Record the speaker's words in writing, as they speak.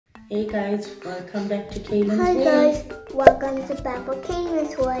Hey guys, welcome back to Kaylen's Hi Way. guys, welcome to Papa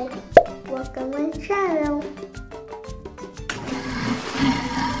Kaylen's Way. Welcome to my channel.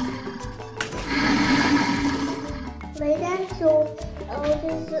 Play dinosaur.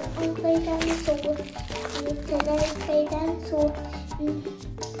 This is play dinosaur. Today play dinosaur.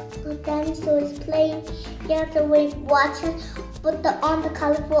 The dinosaur is playing. Here the way watching. Put on the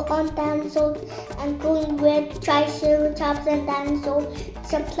colorful on dinosaurs and going with triceratops and dinosaurs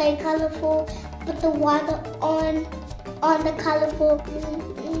to play colorful. Put the water on the colorful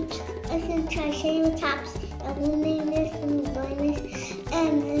and then triceratops and loneliness and blindness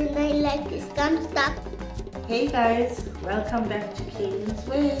and then I like this gun stuff. Hey guys, welcome back to Kaylen's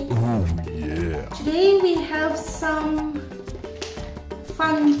Way. Oh yeah. Today we have some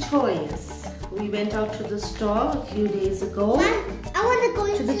fun toys. We went out to the store a few days ago. Mom, I want to go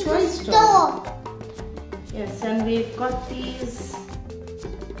into the toy store. Yes, and we've got these.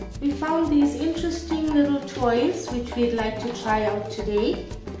 We found these interesting little toys which we'd like to try out today.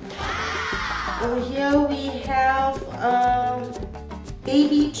 Over here we have a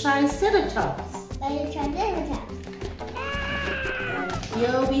baby triceratops. Baby triceratops. And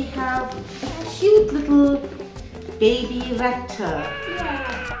here we have a cute little baby raptor.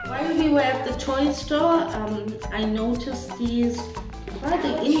 Yeah. While we were at the toy store, I noticed these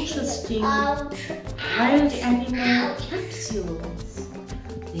rather interesting wild animal capsules.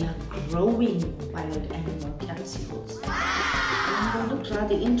 They are growing wild animal capsules. And they look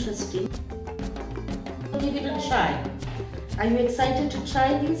rather interesting. We'll give it a try. Are you excited to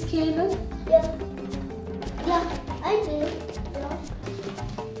try these, Kaylen? Yeah, I do. Yeah.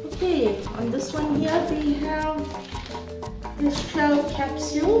 Okay, on this one here we have these 12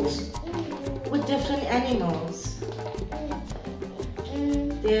 capsules with different animals.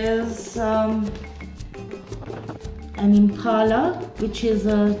 There's an impala, which is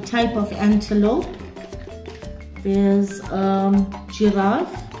a type of antelope. There's a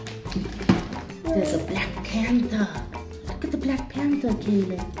giraffe. There's a black panther. Look at the black panther,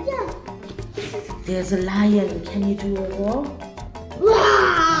 Kaylen. Yeah. There's a lion. Can you do a roar?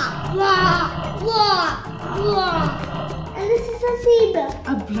 Roar! Roar! Roar! And this is a zebra. A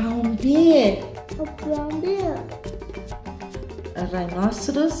brown bear. A brown bear. A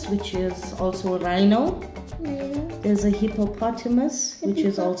rhinoceros, which is also a rhino. Yeah. There's a hippopotamus, which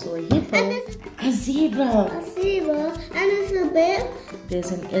is also a hippo. And this A zebra. a zebra. And this is a bear.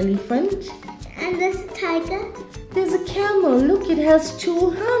 There's an elephant. And this is a tiger. There's a camel. Look, it has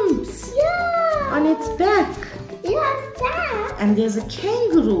 2 humps Yeah. on its back. Yes, that. And there's a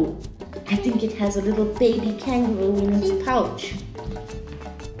kangaroo. I think it has a little baby kangaroo in its pouch.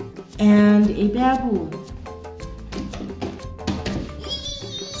 And a baboon.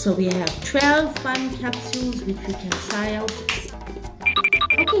 So we have 12 fun capsules which we can try out.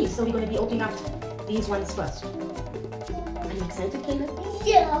 Okay, so we're going to be opening up these ones first. Are you excited, Kaylen?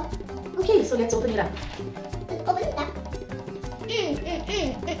 Yeah. Okay, so let's open it up. Open it up.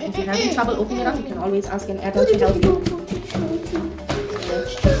 If you're having trouble opening it up, you can always ask an adult to help you.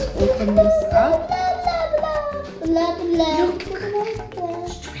 Let's just open this up. Look.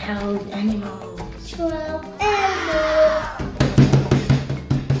 12 animals. 12 animals.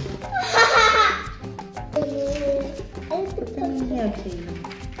 Put them in here, Kaylen.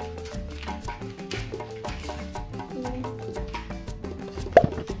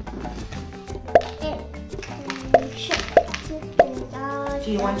 Do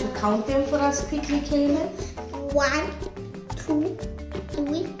you want to count them for us quickly, Kaylen? 1, 2,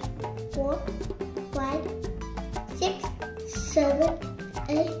 3, 4, 5, 6, 7,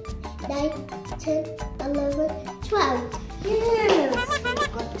 8, 9, 10, 11, 12. Yes, we've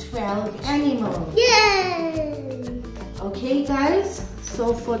got 12 animals. Yay! Okay, guys,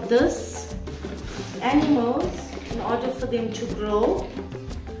 so for this animals, in order for them to grow,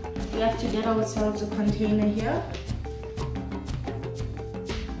 we have to get ourselves a container here.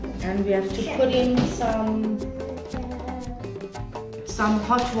 And we have to put in some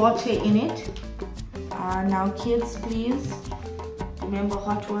hot water in it. Now kids, please remember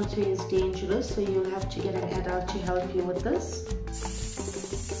hot water is dangerous, so you'll have to get an adult to help you with this.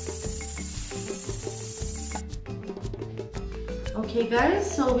 Okay guys,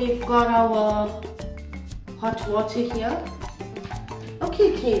 so we've got our hot water here.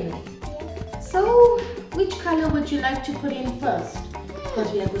 Okay Kaylen, so which color would you like to put in first?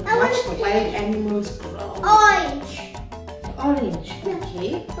 Because we are going to watch the wild animals grow. Orange. Orange,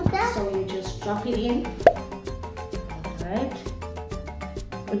 okay. Okay. So you just drop it in. Alright.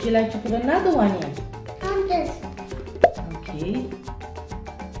 Would you like to put another one in? This. Okay.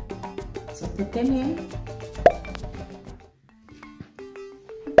 So put them in.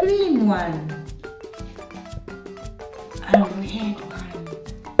 green one, a red one,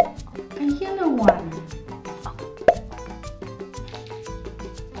 a yellow one.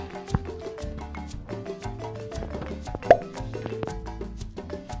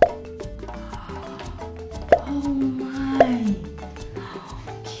 Oh my!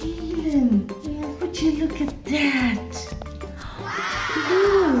 Kaylen, would you look at that?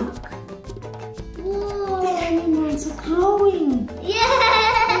 Look! Whoa. The animals are growing! Yeah!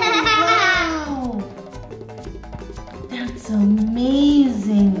 Wow! That's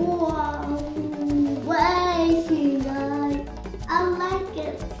amazing! Wow! Amazing, guys. I like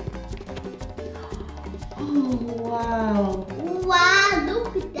it. Oh wow! Wow!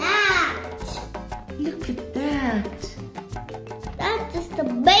 Look at that. Look at that! That's just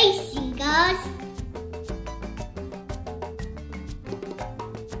amazing, guys.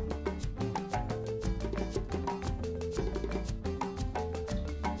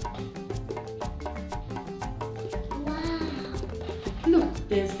 Wow. Look,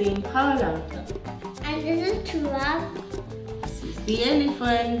 there's the impala. And this is giraffe. This is the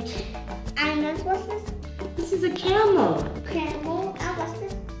elephant. And this what's this? This is a camel. Camel. And what's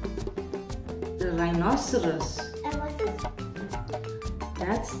this? The rhinoceros. And what's this?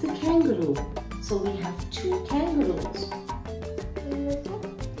 That's the kangaroo. So we have two kangaroos. And this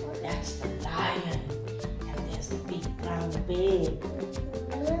one? That's the lion. And there's the big brown bear.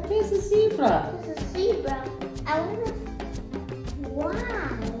 There's a zebra. This is zebra. And what's this? Wow.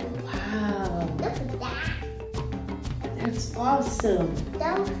 Wow, Look at that. that's awesome.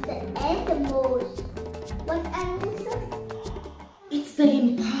 Those the animals. What animal is this? It's the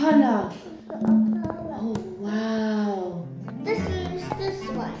impala. The impala. Oh, wow. This is this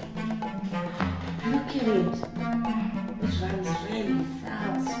one. Look at it. It runs really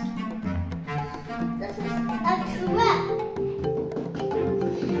fast. This is a giraffe.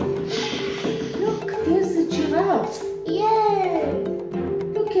 Look, there's the giraffe. Yay!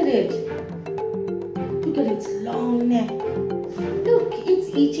 Look at it. Look at its long neck. Look, it's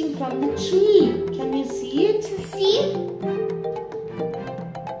eating from the tree. Can you see it? See?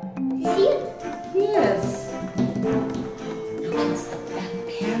 See? Yes. Look, it's the Black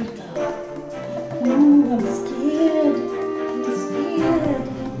Panther. Ooh, I'm scared. I'm scared.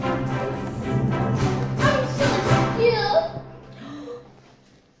 I'm so scared.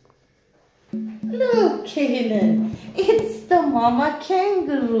 Look, Kaylen. It's the mama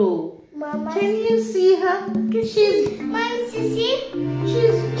kangaroo. Mama. Can you see her? She's Mama, see?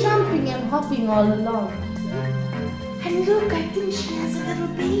 jumping and hopping all along. And look, I think she has a little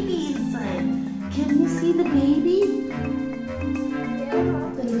baby inside. Can you see the baby?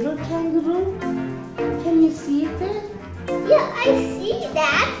 Yeah. The little kangaroo? Can you see it there? Yeah, I see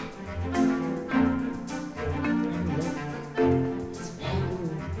that. And look, it's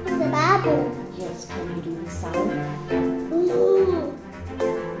baboon. The baboon. Yes, can you do the sound? Ooh.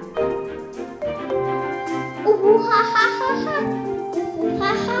 Ooh, ha ha ha ha. Ooh,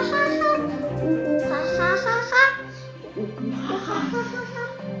 ha ha ha ha. Ooh, ha ha ha ha. Ooh, ha ha ha ha.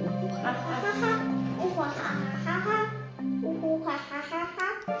 Ooh, ha ha ha ha. Ooh, ha ha ha ha. Ooh, ha ha ha ha.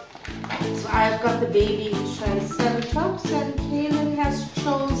 So I've got the baby Triceratops and Kaylen has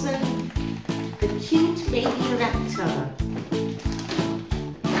chosen the cute baby raptor.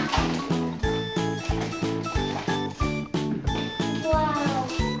 Wow.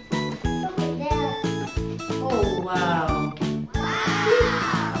 Look at that. Oh wow,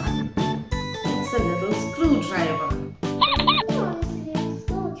 Wow. it's a little screwdriver.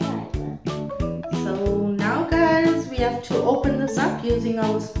 So now guys, we have to open this up using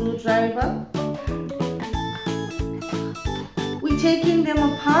our screwdriver. We're taking them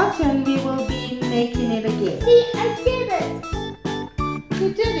apart and we will be making it again. See, I did it.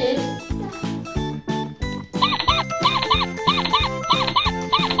 You did it?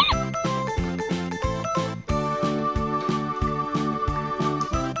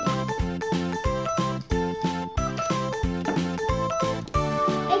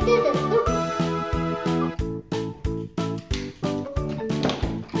 I did it. Look.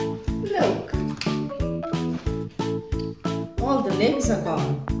 Look. All the legs are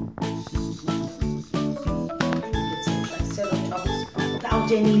gone. It's a Triceratops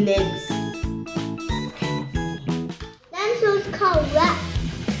without any legs. Dinosaurs called rat.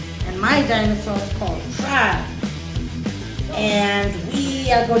 And my dinosaur is called Crab. And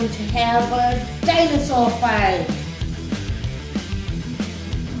we are going to have a dinosaur fight.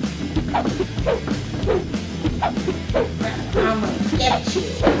 I'm gonna get you.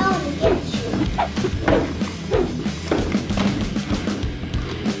 I want to get you.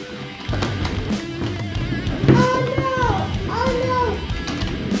 Oh no! Oh no!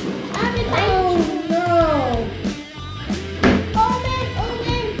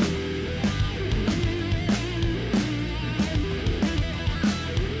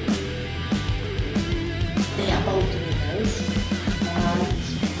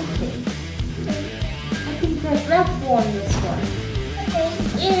 on this one.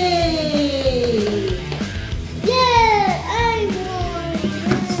 Okay. Yay! Yeah, I won.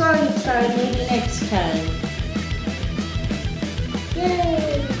 Sorry, child, maybe next time.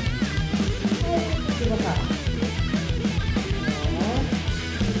 Yay! Give a hug.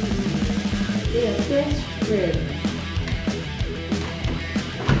 They are best friends.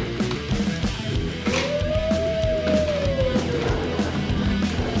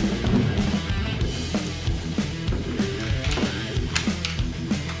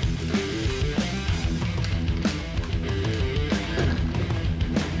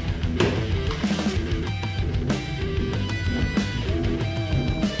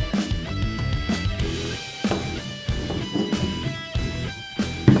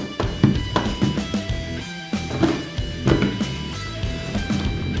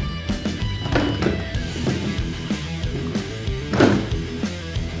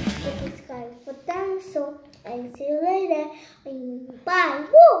 For dinosaur, and see you later. Bye.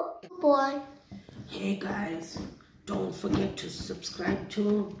 Woo! Boy. Hey guys, don't forget to subscribe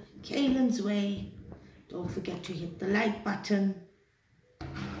to Kaylen's Way. Don't forget to hit the like button.